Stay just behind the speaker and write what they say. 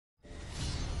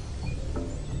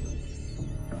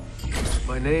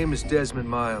My name is Desmond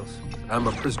Miles. I'm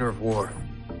a prisoner of war.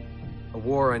 A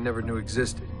war I never knew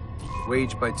existed,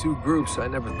 waged by two groups I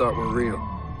never thought were real.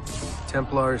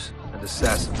 Templars and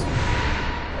Assassins.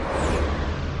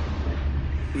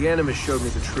 The Animus showed me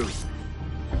the truth.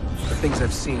 The things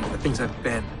I've seen, the things I've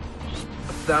been.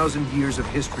 1,000 years of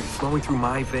history flowing through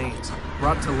my veins,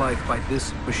 brought to life by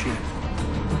this machine.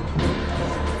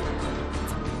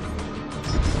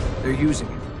 They're using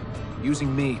it.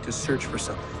 Using me to search for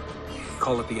something.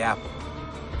 Call it the Apple.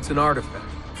 It's an artifact,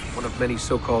 one of many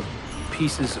so-called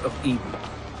pieces of Eden.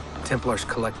 The Templars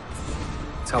collect them.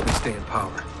 It's how they stay in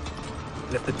power.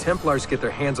 And if the Templars get their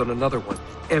hands on another one,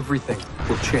 everything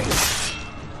will change.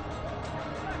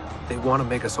 They want to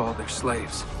make us all their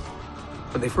slaves.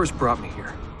 When they first brought me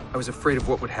here, I was afraid of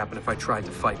what would happen if I tried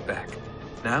to fight back.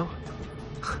 Now?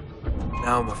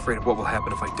 Now I'm afraid of what will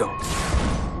happen if I don't.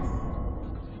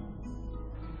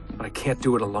 But I can't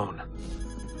do it alone.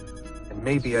 And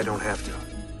maybe I don't have to.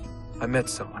 I met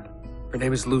someone. Her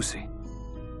name is Lucy.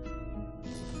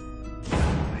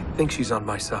 I think she's on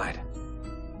my side.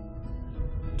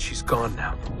 She's gone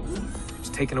now. She's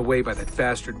taken away by that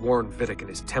bastard Warren Vidic and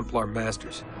his Templar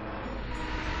masters.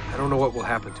 I don't know what will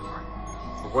happen to her,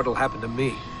 or what'll happen to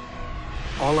me.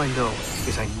 All I know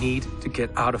is I need to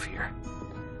get out of here.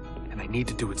 And I need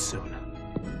to do it soon.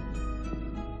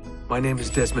 My name is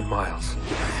Desmond Miles,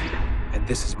 and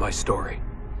this is my story.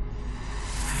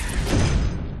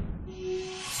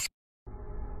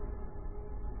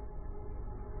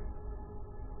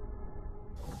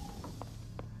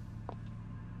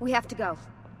 We have to go.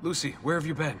 Lucy, where have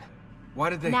you been?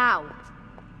 Why did they— Now!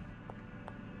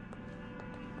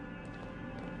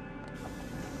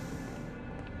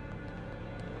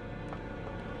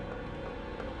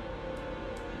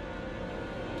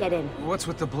 Get in. What's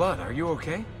with the blood? Are you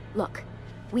okay? Look,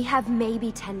 we have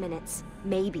maybe 10 minutes,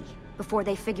 maybe, before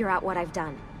they figure out what I've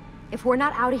done. If we're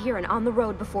not out of here and on the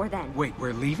road before then... Wait,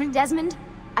 we're leaving? Desmond,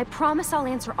 I promise I'll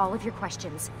answer all of your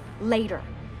questions later.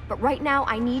 But right now,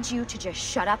 I need you to just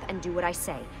shut up and do what I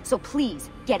say. So please,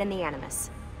 get in the Animus.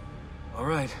 All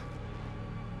right.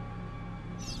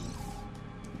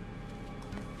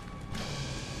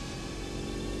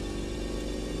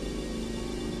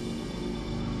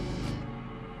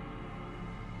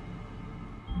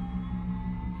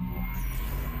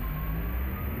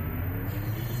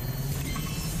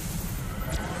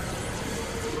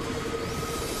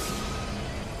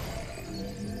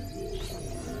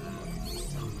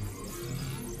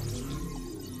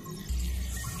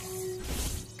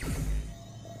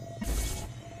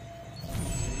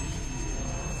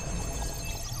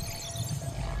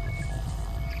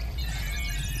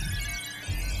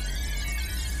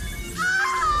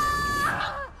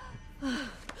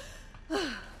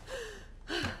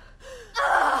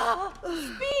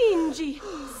 Spingi!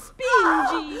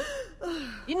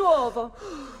 Di nuovo!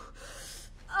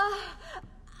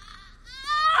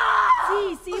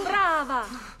 Sì, sì, brava!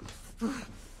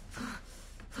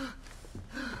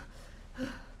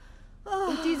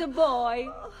 It is a boy.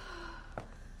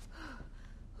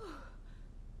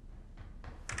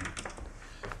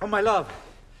 Oh, my love.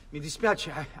 Mi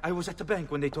dispiace. I was at the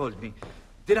bank when they told me.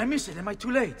 Did I miss it? Am I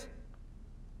too late?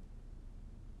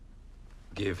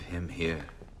 Give him here.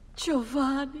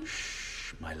 Giovanni.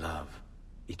 Shh, my love.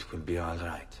 It will be all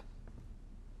right.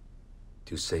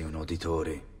 Tu sei un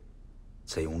uditore.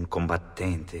 Sei un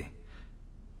combattente.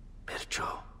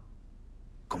 Perciò,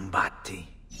 combatti.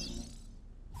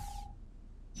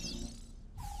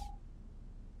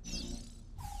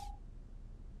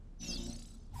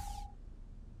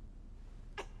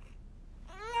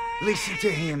 Listen to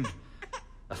him.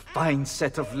 A fine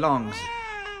set of lungs.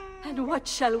 And what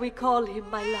shall we call him,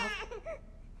 my love?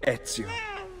 Ezio.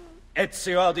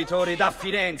 Ezio Auditore da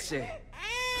Firenze.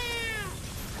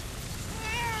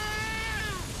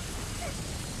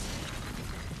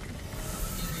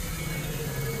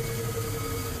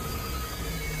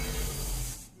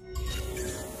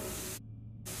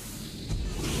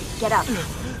 Get up.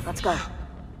 Let's go.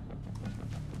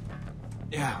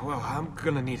 Yeah, well, I'm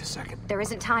gonna need a second. There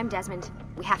isn't time, Desmond.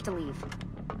 We have to leave.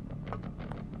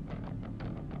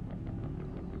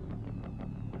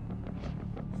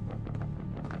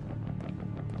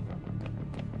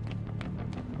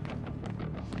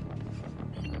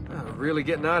 Really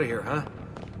getting out of here, huh?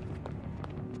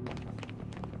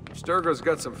 Sturgo's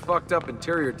got some fucked up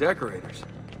interior decorators.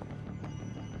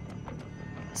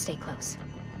 Stay close.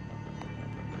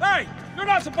 Hey! You're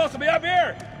not supposed to be up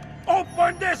here!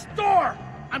 Open this door!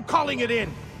 I'm calling it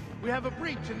in! We have a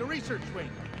breach in the research wing.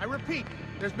 I repeat,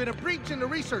 there's been a breach in the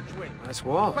research wing. Nice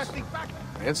walls. Requesting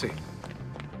backup. Fancy.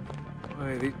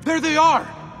 Wait, There they are!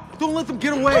 Don't let them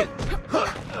get away!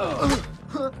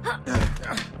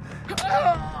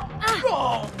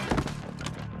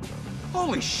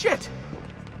 Holy shit!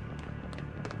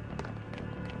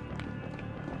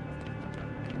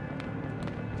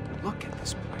 Look at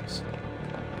this place.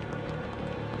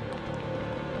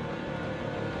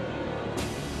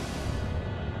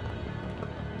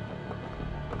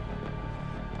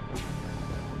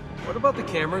 What about the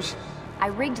cameras? I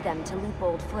rigged them to loop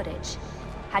old footage.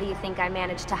 How do you think I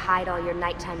managed to hide all your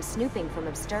nighttime snooping from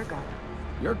Abstergo?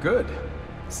 You're good.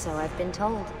 So I've been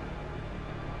told.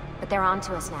 But they're on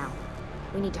to us now.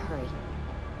 We need to hurry.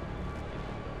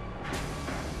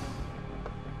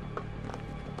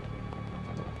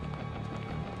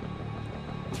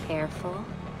 Careful.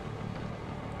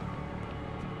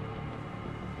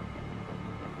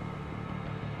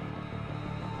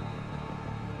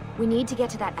 We need to get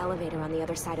to that elevator on the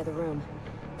other side of the room.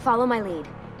 Follow my lead,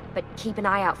 but keep an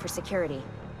eye out for security.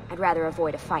 I'd rather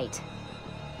avoid a fight.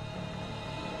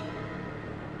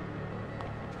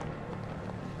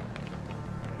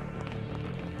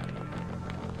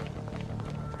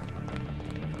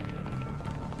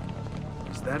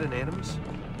 Is that an Animus?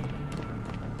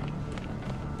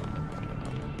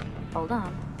 Hold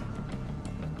on.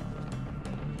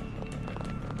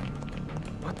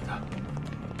 What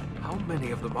the? How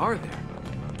many of them are there?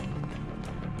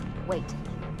 Wait.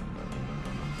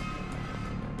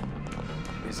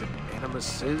 Is it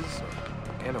Animuses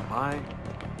or Animi?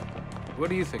 What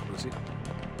do you think, Lucy?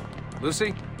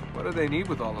 Lucy, what do they need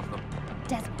with all of them?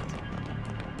 Desmond.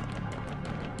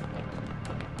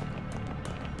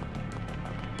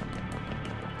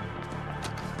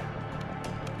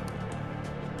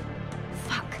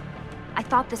 Fuck. I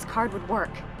thought this card would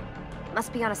work. It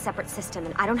must be on a separate system,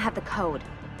 and I don't have the code.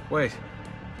 Wait.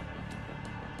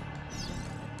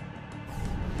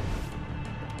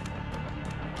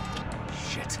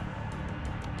 Shit.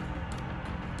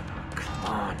 Come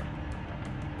on.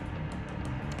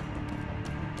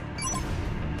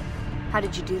 How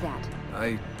did you do that?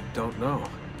 I don't know.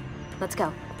 Let's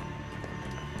go.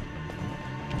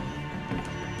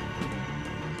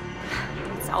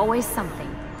 It's always something.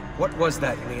 What was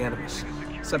that in the Animus?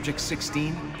 Subject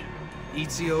 16?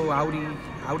 Ezio,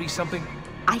 Audi something?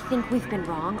 I think we've been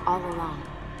wrong all along.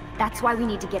 That's why we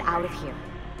need to get out of here.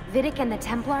 Vidic and the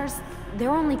Templars,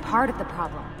 they're only part of the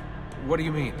problem. What do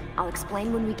you mean? I'll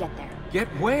explain when we get there. Get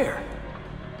where?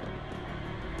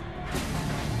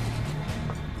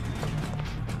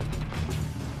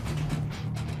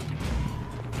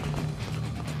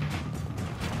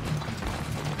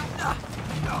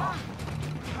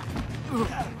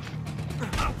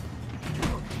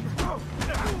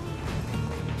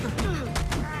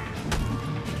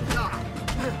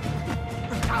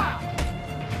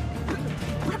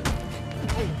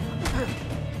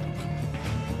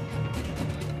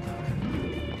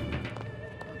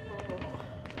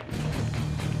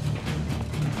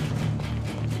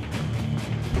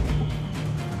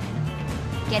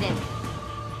 Get in.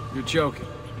 You're joking.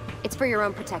 It's for your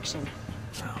own protection.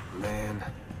 Oh, man.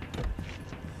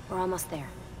 We're almost there.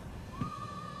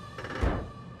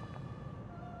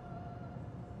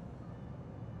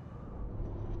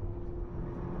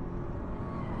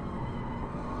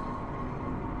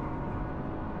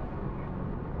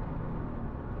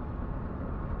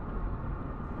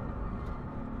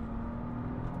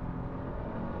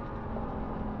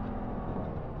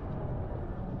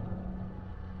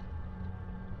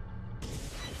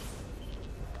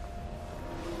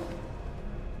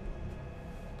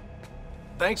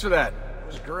 Thanks for that. It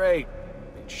was great.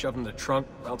 Shoved in the trunk,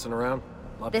 bouncing around.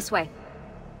 Loved This it. way.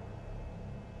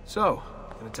 So,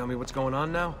 gonna tell me what's going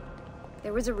on now?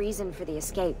 There was a reason for the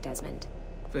escape, Desmond.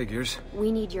 Figures.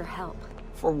 We need your help.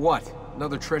 For what?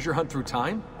 Another treasure hunt through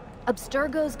time?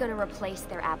 Abstergo's gonna replace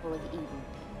their Apple of Eden.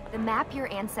 The map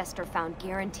your ancestor found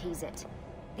guarantees it.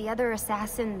 The other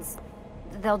assassins,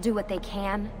 they'll do what they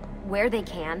can, where they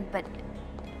can, but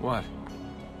What?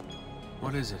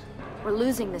 What is it? we're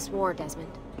losing this war,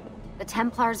 Desmond. The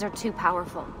Templars are too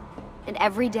powerful. And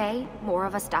every day, more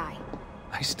of us die.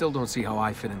 I still don't see how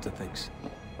I fit into things.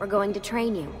 We're going to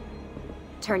train you.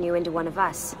 Turn you into one of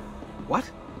us. What?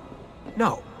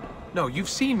 No. No, you've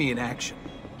seen me in action.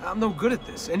 I'm no good at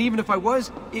this, and even if I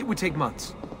was, it would take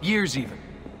months. Years even.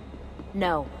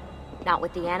 No. Not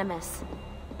with the Animus.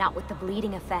 Not with the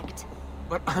bleeding effect.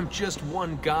 But I'm just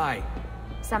one guy.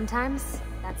 Sometimes,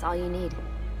 that's all you need.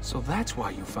 So that's why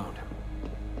you found him.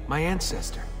 My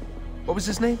ancestor. What was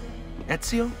his name?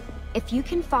 Ezio? If you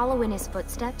can follow in his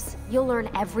footsteps, you'll learn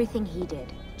everything he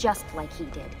did, just like he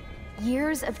did.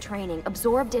 Years of training,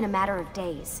 absorbed in a matter of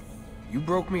days. You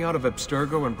broke me out of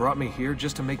Abstergo and brought me here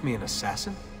just to make me an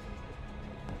assassin?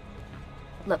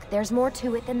 Look, there's more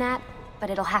to it than that, but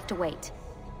it'll have to wait.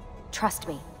 Trust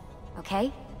me,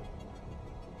 okay?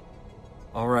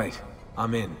 All right,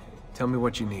 I'm in. Tell me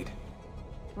what you need.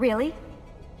 Really?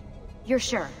 You're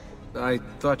sure? I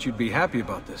thought you'd be happy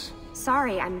about this.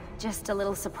 Sorry, I'm just a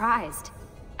little surprised.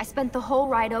 I spent the whole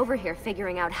ride over here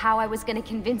figuring out how I was gonna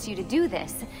convince you to do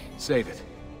this. Save it.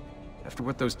 After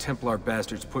what those Templar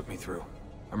bastards put me through,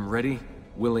 I'm ready,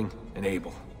 willing, and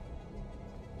able.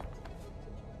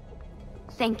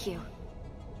 Thank you.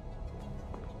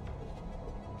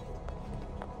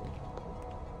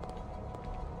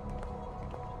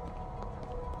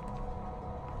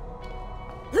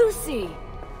 Lucy!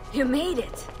 You made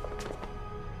it!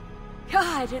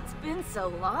 God, it's been so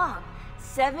long.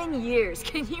 7 years,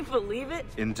 can you believe it?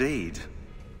 Indeed.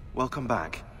 Welcome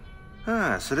back.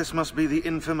 Ah, so this must be the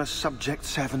infamous Subject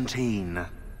 17.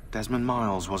 Desmond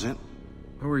Miles, was it?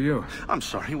 Who are you? I'm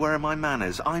sorry, where are my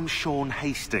manners? I'm Sean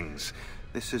Hastings.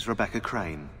 This is Rebecca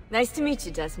Crane. Nice to meet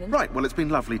you, Desmond. Right, well, it's been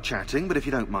lovely chatting, but if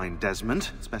you don't mind, Desmond,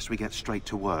 it's best we get straight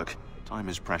to work. Time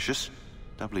is precious.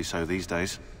 Doubly so these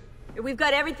days. We've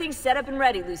got everything set up and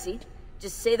ready, Lucy.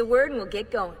 Just say the word and we'll get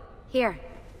going. Here,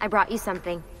 I brought you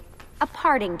something. A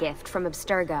parting gift from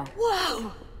Abstergo.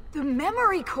 Whoa! The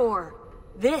memory core!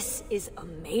 This is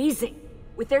amazing.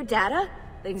 With their data,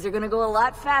 things are gonna go a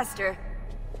lot faster.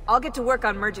 I'll get to work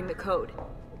on merging the code.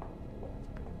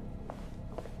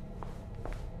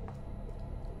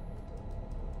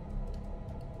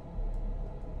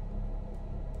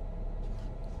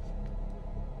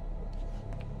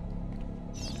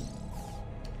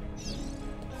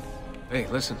 Hey,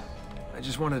 listen. I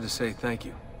just wanted to say thank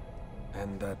you.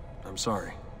 And that I'm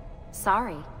sorry.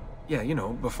 Sorry. Yeah, you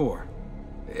know, before.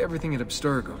 Everything at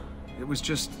Abstergo. It was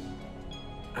just...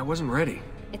 I wasn't ready.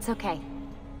 It's okay.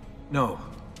 No.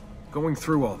 Going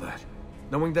through all that.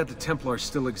 Knowing that the Templars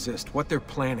still exist, what they're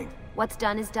planning. What's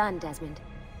done is done, Desmond.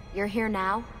 You're here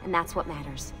now, and that's what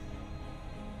matters.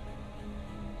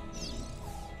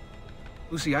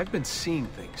 Lucy, I've been seeing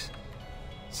things.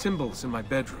 Symbols in my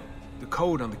bedroom. The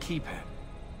code on the keypad.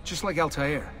 Just like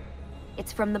Altair.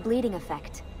 It's from the bleeding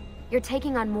effect. You're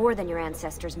taking on more than your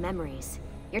ancestors' memories.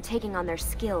 You're taking on their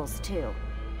skills, too.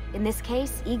 In this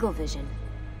case, Eagle Vision.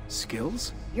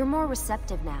 Skills? You're more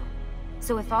receptive now.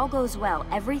 So if all goes well,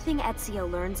 everything Ezio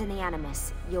learns in the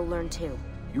Animus, you'll learn too.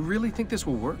 You really think this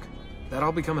will work? That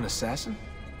I'll become an assassin?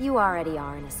 You already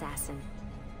are an assassin.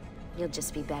 You'll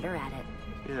just be better at it.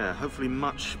 Yeah, hopefully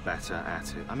much better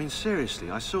at it. I mean, seriously,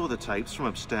 I saw the tapes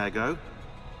from Abstergo.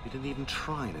 You didn't even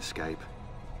try and escape.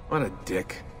 What a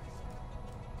dick.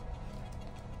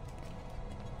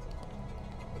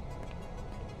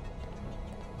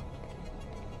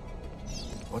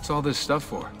 What's all this stuff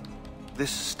for? This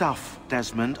stuff,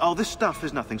 Desmond. Oh, this stuff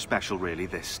is nothing special, really,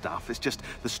 this stuff. It's just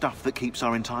the stuff that keeps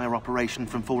our entire operation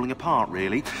from falling apart,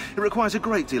 really. It requires a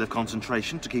great deal of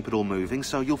concentration to keep it all moving,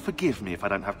 so you'll forgive me if I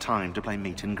don't have time to play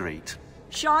meet and greet.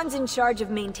 Sean's in charge of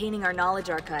maintaining our knowledge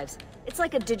archives. It's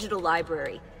like a digital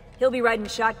library. He'll be riding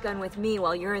shotgun with me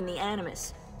while you're in the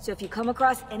Animus. So if you come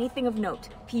across anything of note,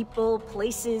 people,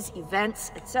 places,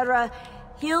 events, etc.,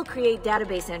 he'll create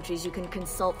database entries you can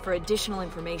consult for additional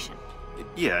information.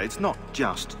 Yeah, it's not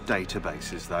just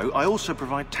databases, though. I also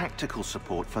provide tactical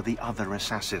support for the other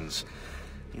assassins.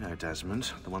 You know,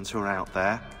 Desmond, the ones who are out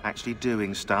there, actually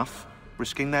doing stuff,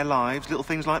 risking their lives, little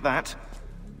things like that.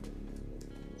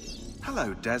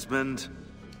 Hello, Desmond.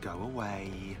 Go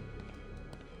away.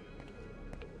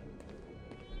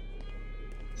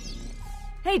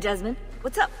 Hey, Desmond.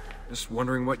 What's up? Just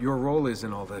wondering what your role is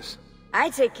in all this.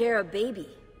 I take care of Baby.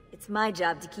 It's my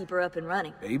job to keep her up and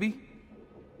running. Baby?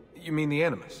 You mean the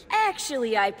Animus?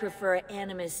 Actually, I prefer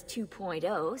Animus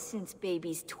 2.0, since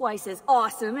Baby's twice as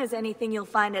awesome as anything you'll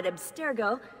find at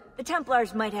Abstergo. The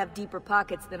Templars might have deeper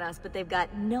pockets than us, but they've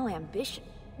got no ambition,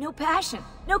 no passion,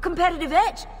 no competitive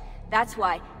edge. That's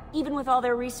why, even with all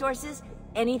their resources,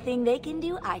 anything they can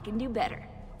do, I can do better.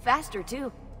 Faster,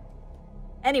 too.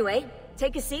 Anyway,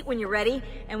 take a seat when you're ready,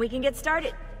 and we can get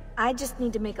started. I just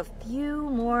need to make a few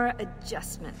more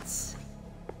adjustments.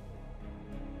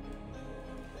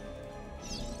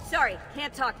 Sorry,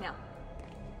 can't talk now.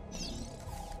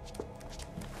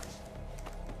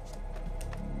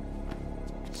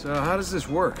 So how does this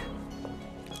work?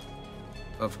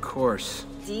 Of course.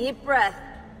 Deep breath.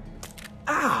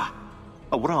 Ah!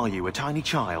 Oh, what are you, a tiny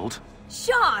child?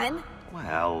 Sean!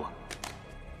 Well...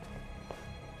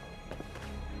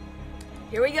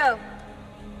 Here we go.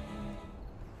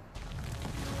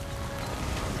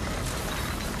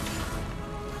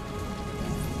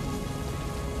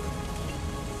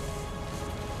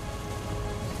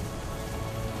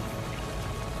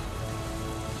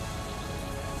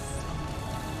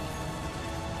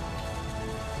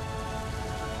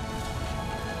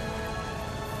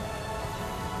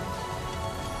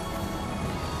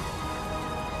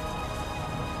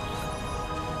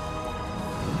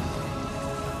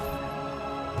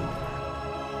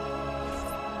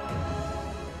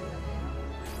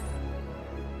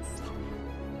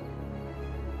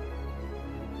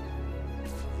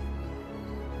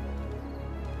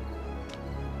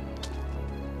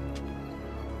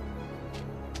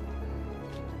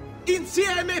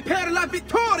 Insieme per la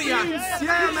vittoria!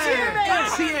 Insieme!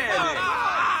 Insieme!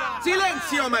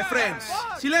 Silenzio, my friends!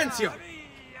 Silenzio!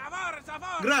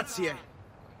 Grazie.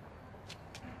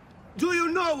 Do you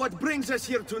know what brings us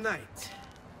here tonight?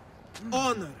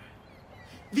 Honor.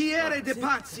 Vieri de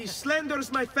Pazzi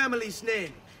slanders my family's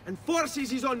name and forces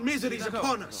his own miseries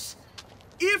upon us.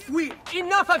 If we...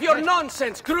 Enough of your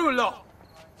nonsense, Grullo!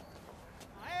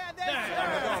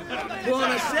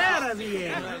 Buonasera,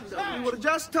 Vieri. We were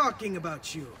just talking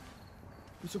about you.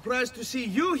 I'm surprised to see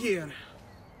you here.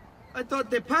 I thought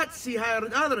the Pazzi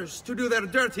hired others to do their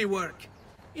dirty work.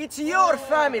 It's your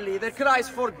family that cries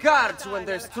for guards when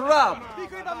there's trouble,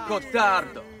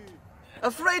 Gottardo.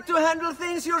 Afraid to handle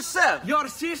things yourself? Your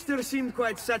sister seemed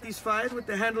quite satisfied with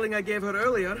the handling I gave her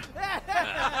earlier.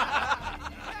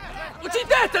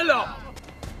 Uccidetelo!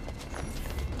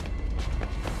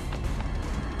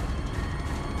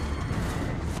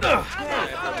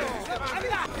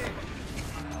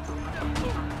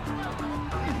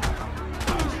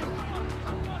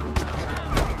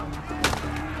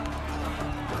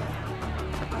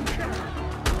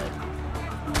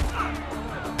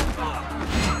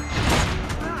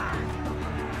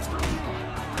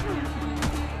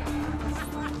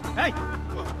 Hey!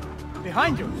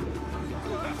 Behind you!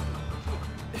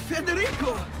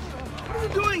 Federico! What are you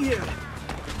doing here?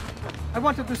 I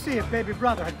wanted to see if baby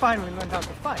brother had finally learned how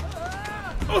to fight.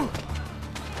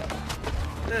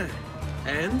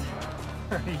 And?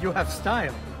 You have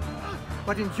style.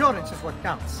 But endurance is what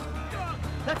counts.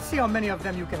 Let's see how many of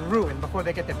them you can ruin before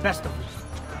they get the best of you.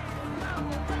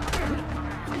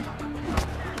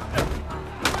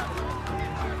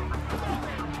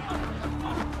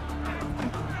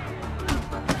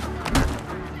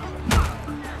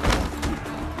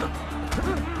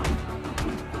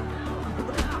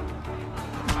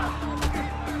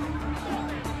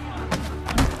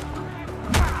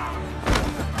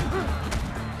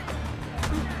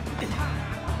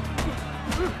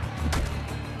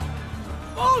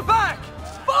 Fall back!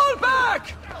 Fall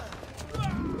back!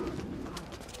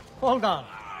 Hold on.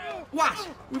 What?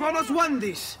 We've almost won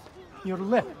this. Your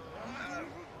lip.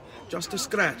 Just a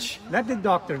scratch. Let the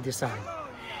doctor decide.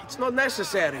 It's not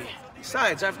necessary.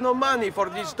 Besides, I've no money for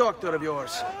this doctor of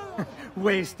yours.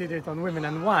 Wasted it on women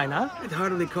and wine, huh? I'd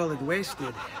hardly call it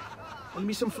wasted. Lend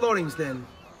me some florins then.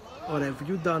 Or have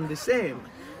you done the same?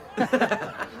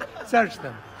 Search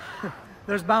them.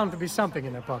 There's bound to be something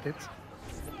in their pockets.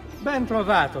 Ben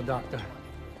trovato, Doctor.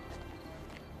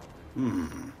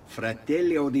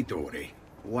 Fratelli Auditori,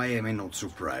 why am I not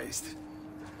surprised?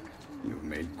 You've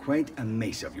made quite a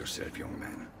mess of yourself, young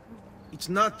man. It's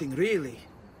nothing, really.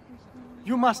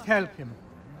 You must help him.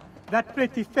 That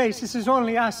pretty face is his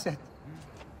only asset.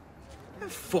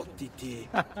 Fottiti.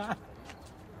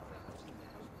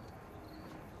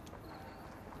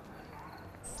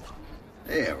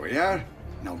 There we are.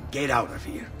 Now get out of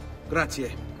here.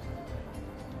 Grazie.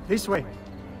 This way.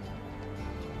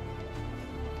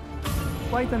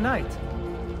 Quite a night.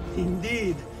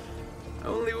 Indeed. I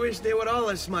only wish they were all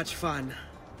as much fun.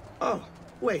 Oh,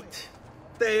 wait.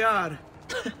 They are.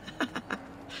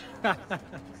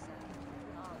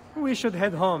 We should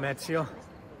head home, Ezio.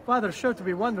 Father's sure to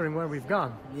be wondering where we've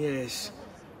gone. Yes.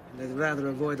 And I'd rather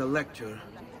avoid a lecture.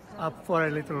 Up for a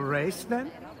little race,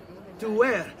 then? To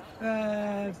where?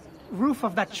 Roof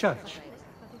of that church.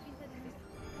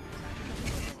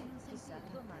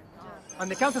 On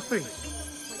the count of 3.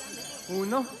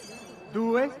 1,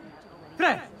 2, 3.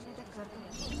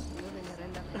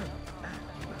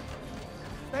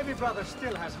 Baby brother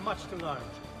still has much to learn.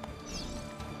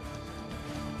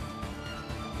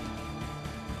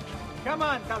 Come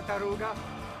on, Tartaruga.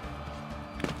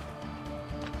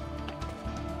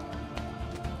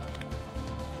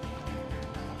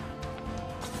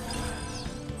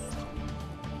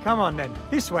 Come on then,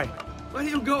 this way. Where are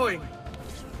you going?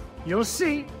 You'll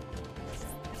see.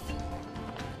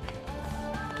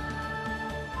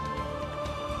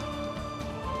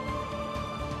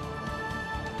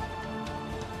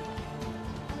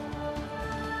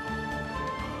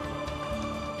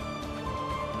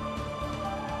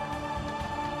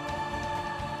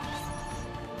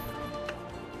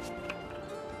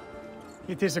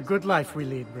 It is a good life we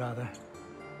lead, brother.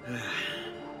 At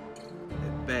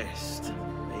best.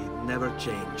 May it never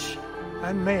change.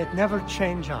 And may it never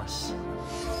change us.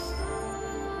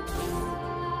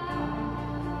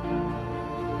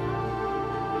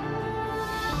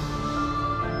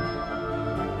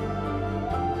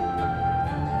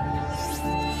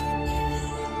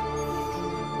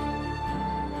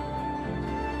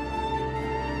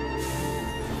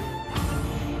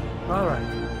 All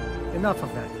right. Enough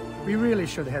of that. We really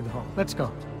should head home. Let's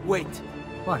go. Wait.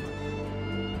 What?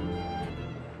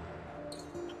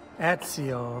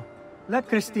 Ezio, let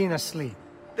Christina sleep.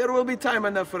 There will be time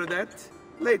enough for that.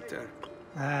 Later.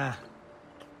 Ah.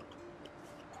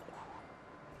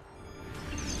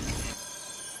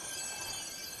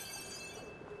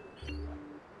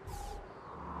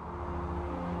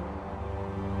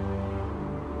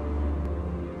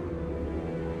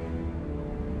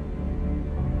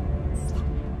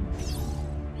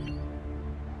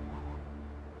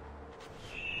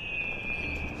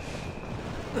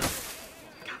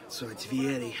 So it's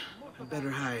Vieri. I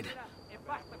better hide.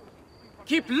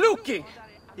 Keep looking!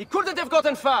 He couldn't have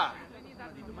gotten far!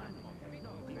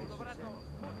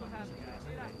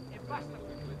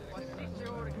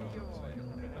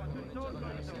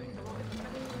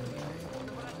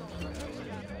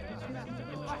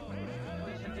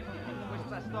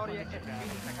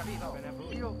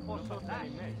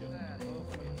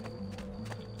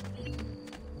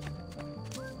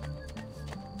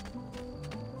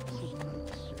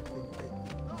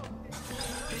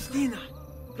 Christina!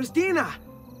 Christina!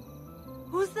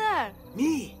 Who's there?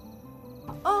 Me!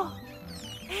 Oh,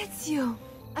 Ezio!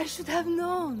 I should have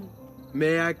known.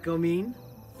 May I come in?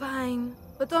 Fine,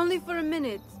 but only for a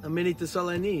minute. A minute is all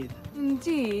I need.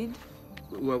 Indeed.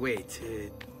 Well, wait.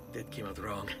 That came out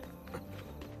wrong.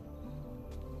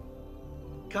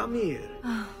 Come here.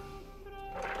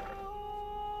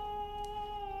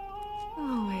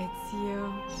 Oh,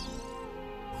 Ezio.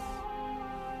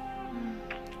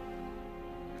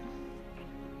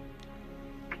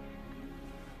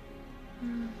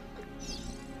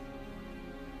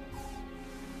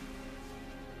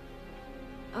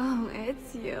 Oh,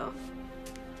 Ezio.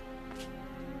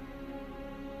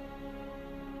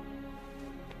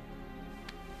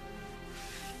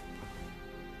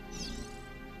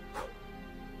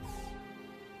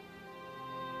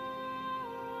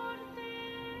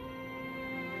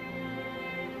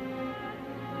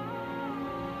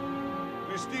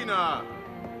 Christina!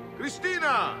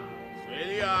 Christina!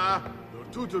 Svelia! Your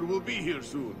tutor will be here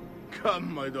soon.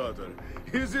 Come, my daughter.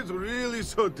 Is it really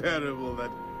so terrible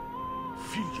that...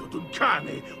 Figlio d'un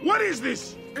cane! What is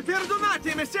this?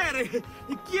 Perdonate, messere!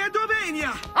 Chiedo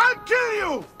venia! I'll kill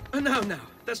you! No,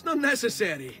 that's not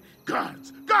necessary.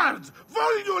 Guards! Guards!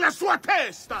 Voglio la sua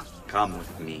testa! Come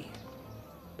with me.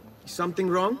 Is something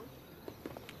wrong?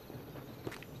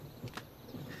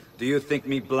 Do you think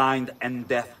me blind and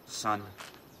deaf, son?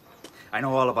 I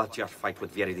know all about your fight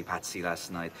with Vieri di Pazzi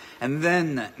last night. And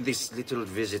then this little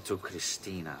visit to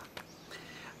Christina.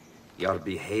 Your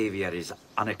behavior is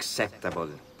unacceptable.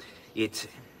 It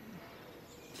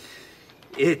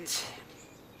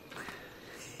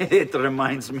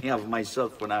reminds me of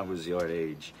myself when I was your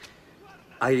age.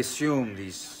 I assume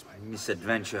these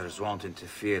misadventures won't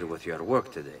interfere with your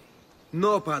work today.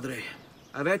 No, padre.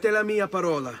 Avete la mia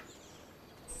parola.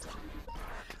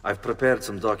 I've prepared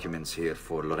some documents here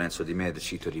for Lorenzo di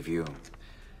Medici to review.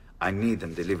 I need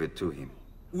them delivered to him.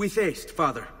 With haste,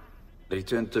 father.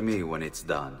 Return to me when it's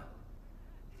done.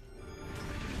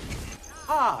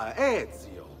 Ah,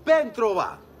 Ezio. Ben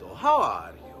trovato. How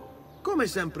are you? Come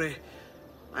sempre.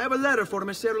 I have a letter for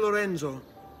Messer Lorenzo.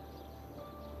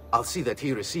 I'll see that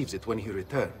he receives it when he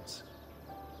returns.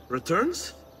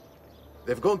 Returns?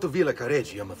 They've gone to Villa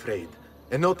Careggi, I'm afraid,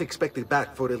 and not expected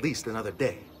back for at least another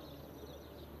day.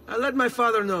 I'll let my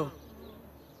father know.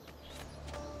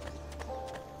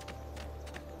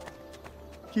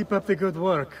 Keep up the good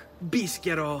work.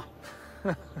 Bischiero.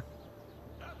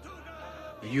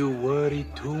 You worry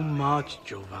too much,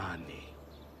 Giovanni.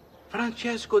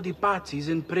 Francesco di Pazzi's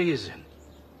in prison.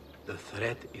 The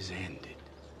threat is ended.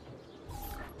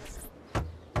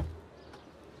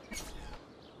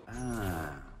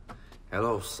 Ah.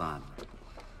 Hello, son.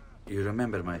 You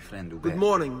remember my friend Uberto? Good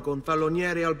morning,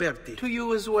 Gonfaloniere Alberti. To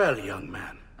you as well, young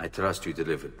man. I trust you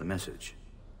delivered the message.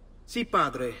 Si,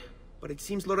 padre. But it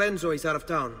seems Lorenzo is out of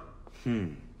town.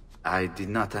 I did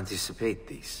not anticipate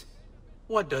this.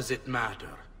 What does it matter?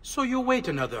 So you wait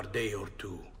another day or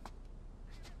two.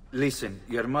 Listen,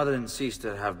 your mother and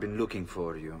sister have been looking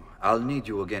for you. I'll need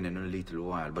you again in a little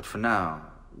while, but for now,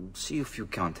 see if you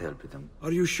can't help them.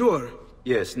 Are you sure?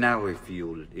 Yes, now if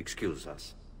you'll excuse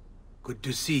us. Good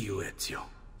to see you, Ezio.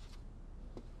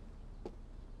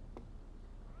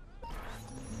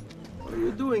 What are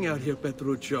you doing out here,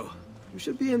 Petruccio? You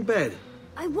should be in bed.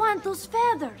 I want those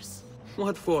feathers.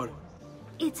 What for?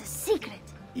 It's a secret.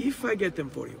 If I get them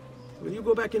for you, will you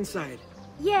go back inside?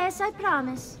 Yes, I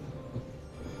promise.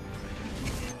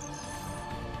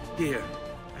 Here,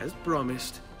 as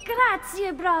promised.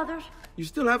 Grazie, brother. You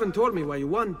still haven't told me why you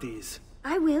want these.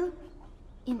 I will.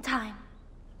 In time.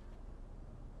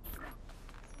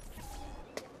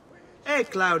 Hey,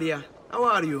 Claudia. How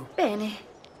are you? Bene.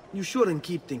 You shouldn't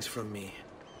keep things from me.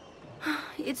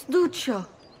 It's Duccio.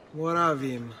 What of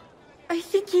him? I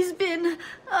think he's been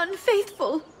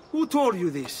unfaithful. Who told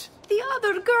you this? The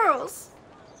other girls.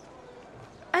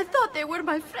 I thought they were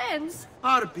my friends.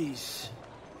 Harpies.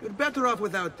 You're better off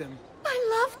without them.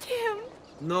 I loved him.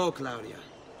 No, Claudia.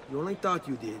 You only thought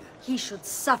you did. He should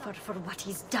suffer for what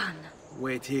he's done.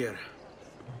 Wait here.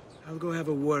 I'll go have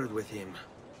a word with him.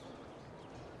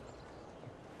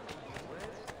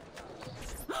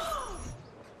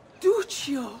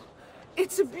 Duccio!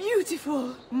 It's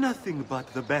beautiful! Nothing but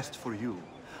the best for you,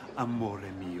 amore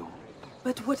mio.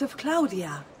 But what of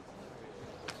Claudia?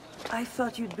 I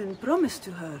thought you'd been promised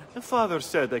to her. The father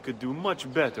said I could do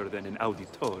much better than an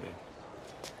auditore.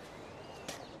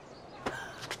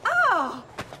 Ah!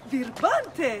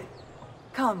 Birbante!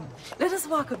 Come, let us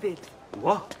walk a bit.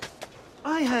 What?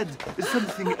 I had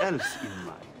something else in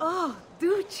mind. Oh,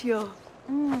 Duccio.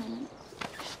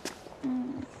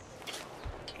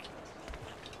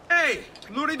 Hey,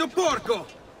 lurido porco!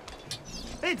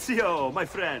 Ezio, my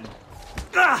friend.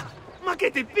 Ah! Ma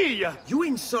che ti piglia? You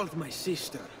insult my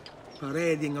sister,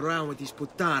 parading around with this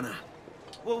puttana.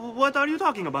 What are you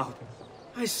talking about?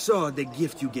 I saw the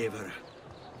gift you gave her.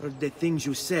 Heard the things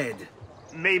you said.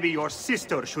 Maybe your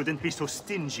sister shouldn't be so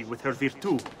stingy with her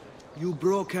virtù. You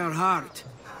broke her heart.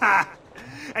 Ha!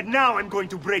 And now I'm going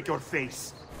to break your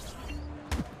face.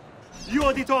 You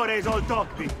auditores all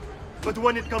talk big, but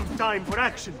when it comes time for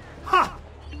action, ha!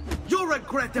 You'll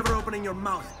regret ever opening your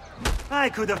mouth. I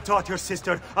could have taught your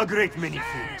sister a great many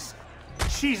things.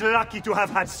 She's lucky to have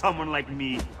had someone like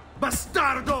me.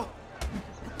 Bastardo!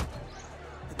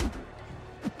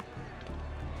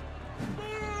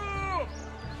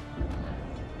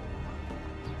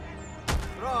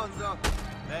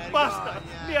 Basta!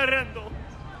 Mi arrendo!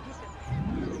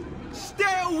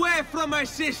 Stay away from my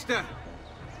sister!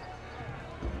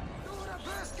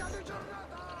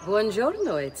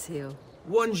 Buongiorno, Ezio.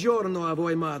 Buongiorno a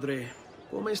voi, madre.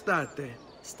 Come state?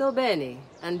 Sto bene.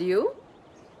 And you?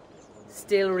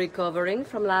 Still recovering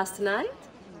from last night?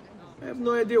 I have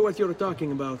no idea what you're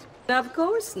talking about. Of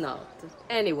course not.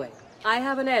 Anyway, I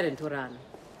have an errand to run.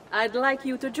 I'd like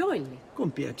you to join me.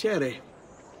 Con piacere.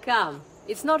 Come.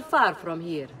 It's not far from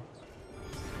here.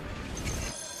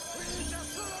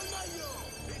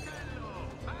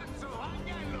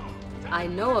 I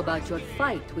know about your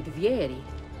fight with Vieri.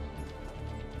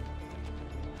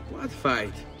 What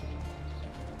fight?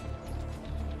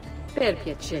 Per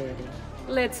piacere.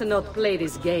 Let's not play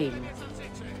this game.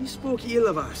 He spoke ill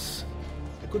of us.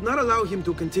 I could not allow him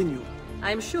to continue.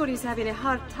 I'm sure he's having a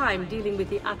hard time dealing with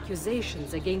the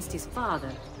accusations against his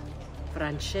father.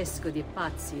 Francesco de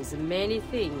Pazzi is many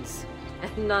things,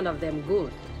 and none of them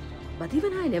good. But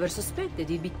even I never suspected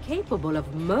he'd be capable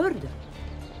of murder.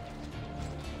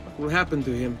 What will happen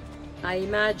to him? I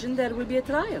imagine there will be a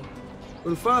trial.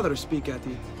 Will father speak at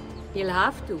it? He'll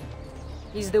have to.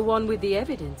 He's the one with the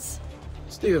evidence.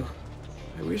 Still,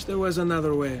 I wish there was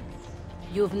another way.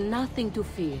 You've nothing to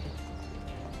fear.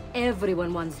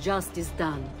 Everyone wants justice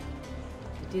done.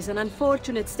 It is an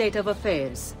unfortunate state of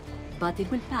affairs, but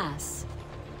it will pass.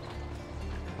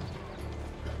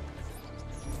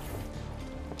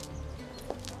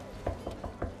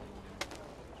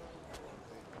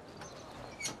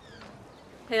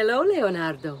 Hello,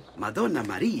 Leonardo. Madonna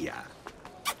Maria.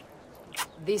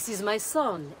 This is my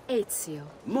son, Ezio.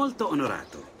 Molto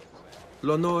onorato.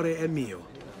 L'onore è mio.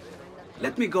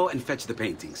 Let me go and fetch the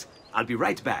paintings. I'll be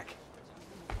right back.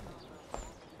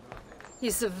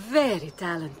 He's very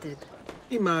talented.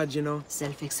 Immagino.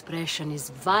 Self-expression is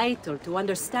vital to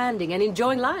understanding and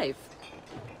enjoying life.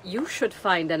 You should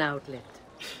find an outlet.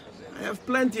 I have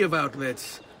plenty of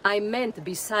outlets. I meant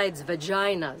besides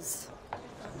vaginas.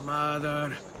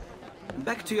 Mother.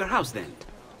 Back to your house, then.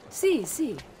 Si,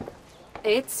 si.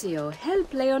 Ezio,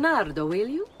 help Leonardo, will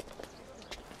you?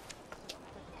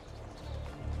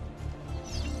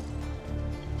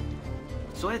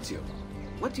 So, Ezio,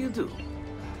 what do you do?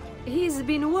 He's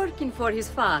been working for his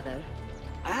father.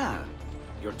 Ah,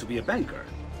 you're to be a banker.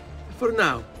 For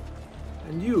now.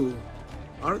 And you?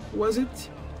 Art, was it?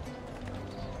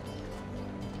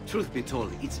 Truth be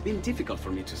told, it's been difficult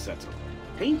for me to settle.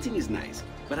 Painting is nice,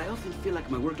 but I often feel like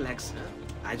my work lacks,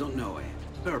 I don't know, a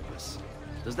purpose.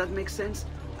 Does that make sense?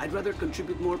 I'd rather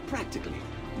contribute more practically,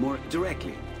 more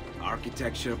directly.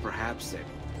 Architecture, perhaps,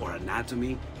 or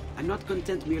anatomy. I'm not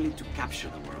content merely to capture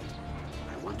the world.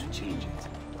 I want to change it.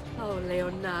 Oh,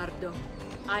 Leonardo.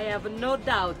 I have no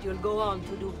doubt you'll go on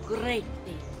to do great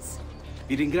things.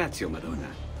 Vi ringrazio,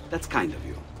 Madonna. That's kind of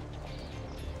you.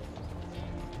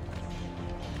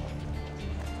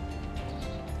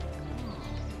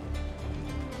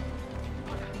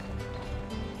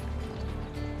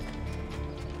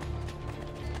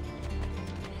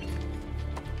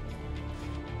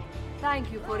 thank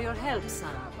you for your help,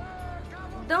 son.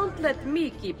 Don't let me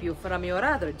keep you from your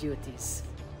other duties.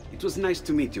 It was nice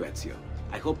to meet you, Ezio.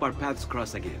 I hope our paths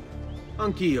cross again.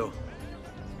 Anch'io.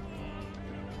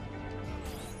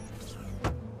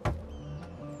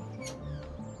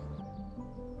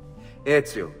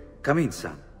 Ezio, come in,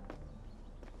 son.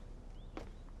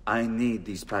 I need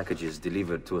these packages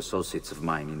delivered to associates of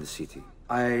mine in the city.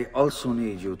 I also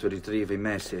need you to retrieve a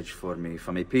message for me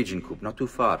from a pigeon coop not too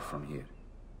far from here.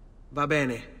 Va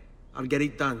bene. I'll get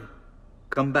it done.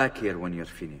 Come back here when you're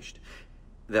finished.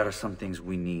 There are some things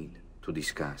we need to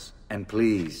discuss. And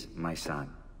please, my son,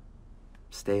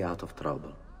 stay out of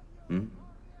trouble. Hmm?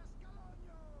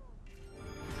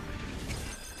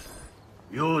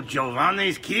 You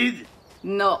Giovanni's kid?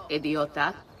 No,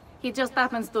 idiota. He just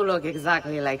happens to look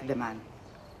exactly like the man.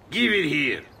 Give it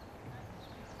here.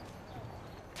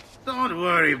 Don't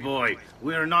worry, boy.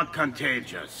 We're not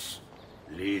contagious.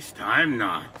 Least I'm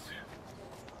not.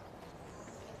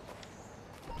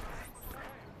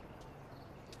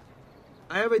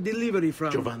 I have a delivery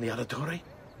from... Giovanni Auditore?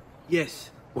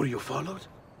 Yes. Were you followed?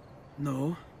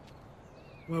 No.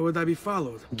 Why would I be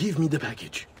followed? Give me the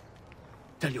package.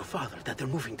 Tell your father that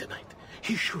they're moving tonight.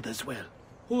 He should as well.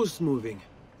 Who's moving?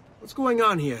 What's going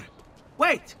on here?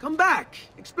 Wait! Come back!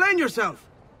 Explain yourself!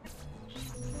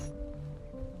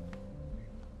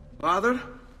 Father?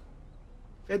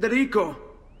 Federico!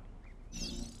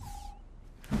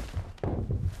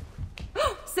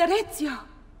 Serezio!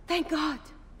 Thank God!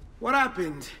 What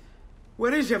happened?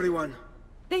 Where is everyone?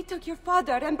 They took your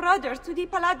father and brothers to the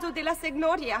Palazzo della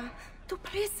Signoria, to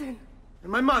prison.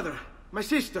 And my mother? My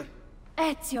sister?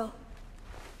 Ezio.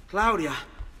 Claudia?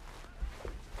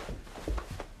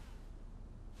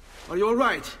 Are you all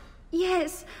right?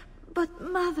 Yes, but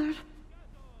Mother...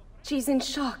 She's in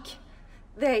shock.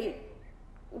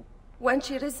 When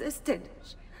she resisted...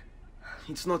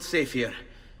 It's not safe here.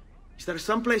 Is there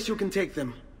some place you can take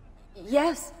them?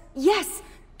 Yes,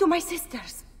 to my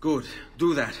sisters. Good,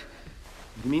 do that.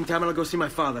 In the meantime, I'll go see my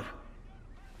father.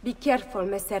 Be careful,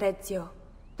 Messer Ezio.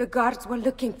 The guards were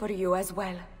looking for you as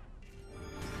well.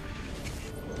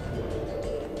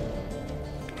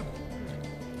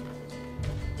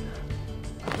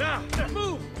 Now,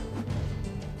 move!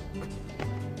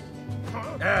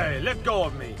 Hey, let go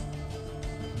of me.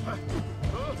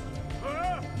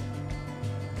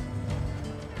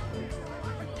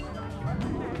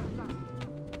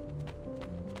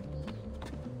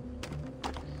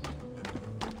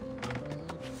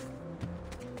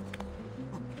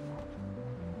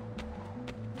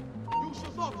 You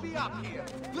should not be up here.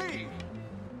 Leave!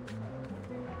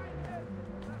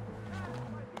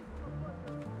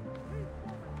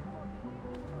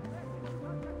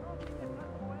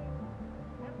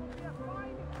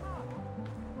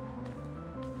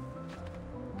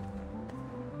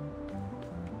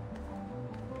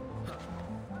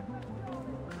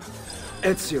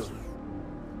 Ezio.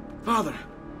 Father,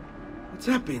 what's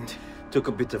happened? Took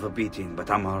a bit of a beating,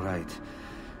 but I'm all right.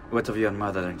 What of your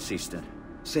mother and sister?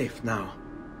 Safe now.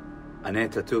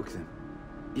 Annetta took them.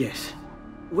 Yes.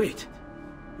 Wait.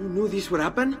 You knew this would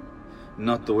happen?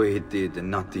 Not the way it did, and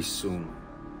not this soon.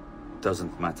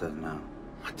 Doesn't matter now.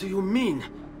 What do you mean?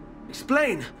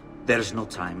 Explain! There's no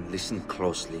time. Listen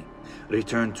closely.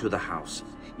 Return to the house.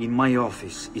 In my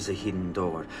office is a hidden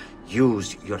door.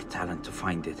 Use your talent to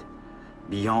find it.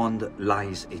 Beyond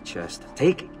lies a chest.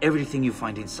 Take everything you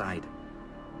find inside.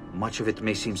 Much of it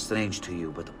may seem strange to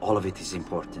you, but all of it is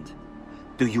important.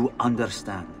 Do you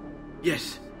understand?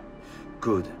 Yes.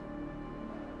 Good.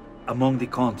 Among the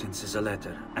contents is a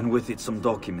letter, and with it some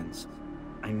documents.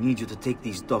 I need you to take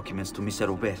these documents to Mr.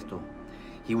 Roberto.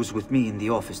 He was with me in the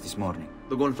office this morning.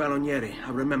 The Gonfaloniere, I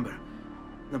remember.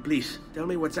 Now please, tell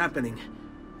me what's happening.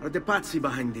 Are the Pazzi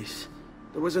behind this?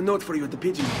 There was a note for you at the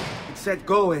pigeon. It said,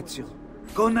 "Go, Ezio.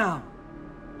 Go now."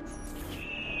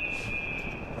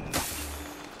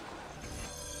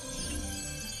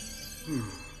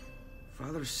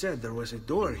 Father said there was a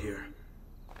door here.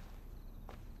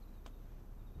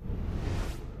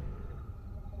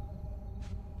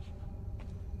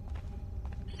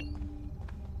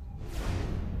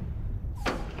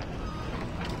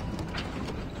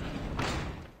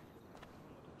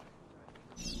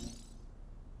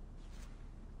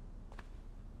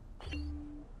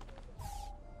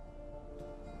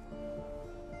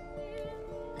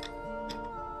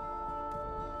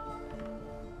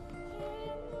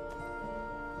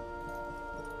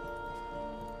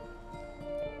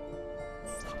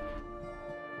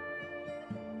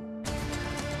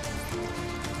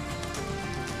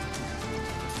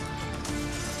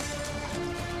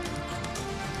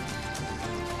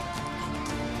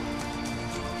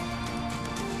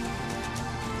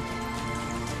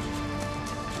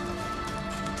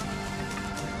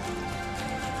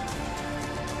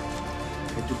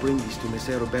 to bring this to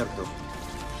Messer Roberto.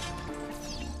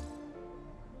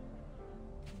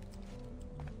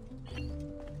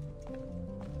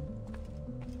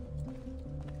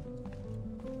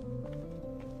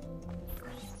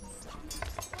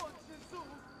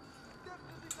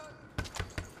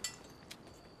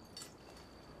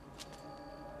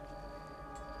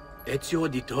 Ezio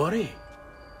Auditore?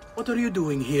 What are you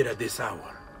doing here at this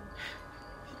hour?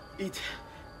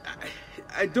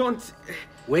 I don't...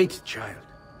 Wait, child.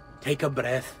 Take a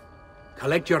breath.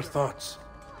 Collect your thoughts.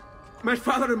 My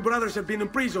father and brothers have been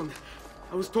imprisoned.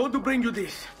 I was told to bring you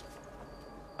this.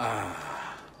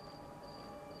 Ah.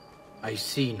 I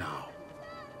see now.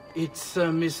 It's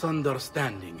a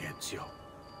misunderstanding, Ezio.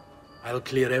 I'll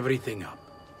clear everything up.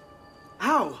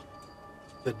 How?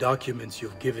 The documents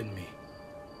you've given me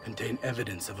contain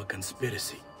evidence of a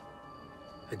conspiracy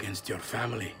against your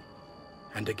family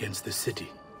and against the city.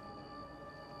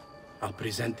 I'll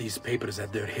present these papers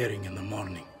at their hearing in the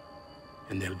morning,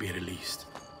 and they'll be released.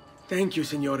 Thank you,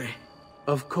 Signore.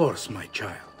 Of course, my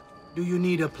child. Do you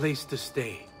need a place to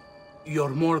stay?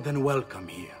 You're more than welcome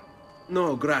here.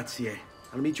 No, grazie.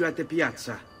 I'll meet you at the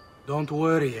piazza. Don't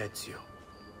worry, Ezio.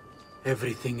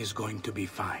 Everything is going to be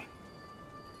fine.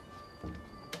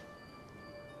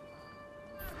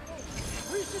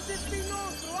 Wishes it be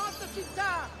known throughout the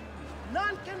città.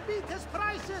 None can beat his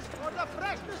prices or the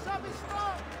freshness of his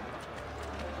stock.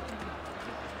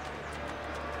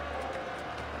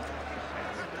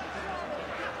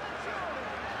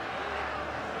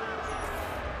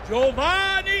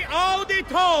 Giovanni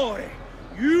Auditore,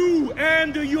 you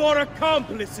and your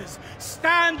accomplices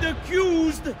stand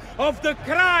accused of the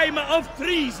crime of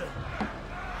treason.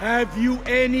 Have you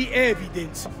any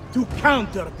evidence to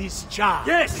counter this charge?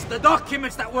 Yes, the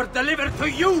documents that were delivered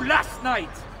to you last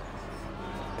night.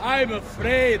 I'm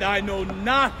afraid I know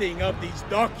nothing of these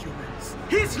documents.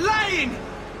 He's lying!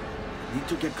 Need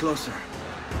to get closer.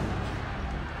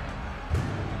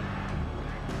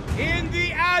 In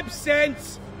the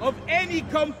absence of any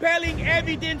compelling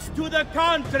evidence to the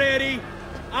contrary,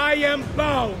 I am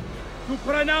bound to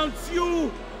pronounce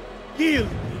you guilty.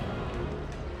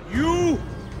 You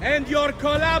and your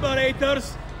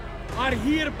collaborators are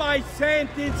hereby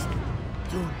sentenced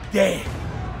to death.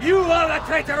 You are the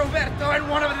traitor, Roberto, and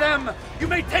one of them. You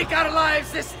may take our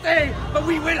lives this day, but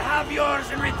we will have yours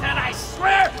in return, I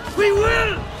swear! We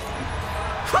will!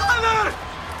 Father!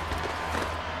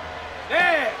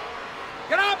 There!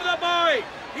 Grab the boy!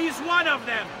 He's one of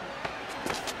them!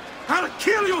 I'll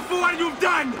kill you for what you've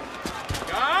done!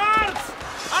 Guards!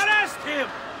 Arrest him!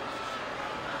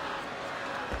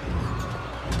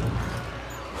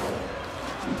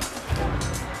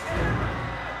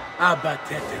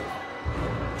 Abbatetelo.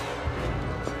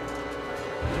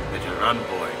 Better run,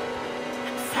 boy.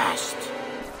 And fast.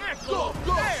 Go, go!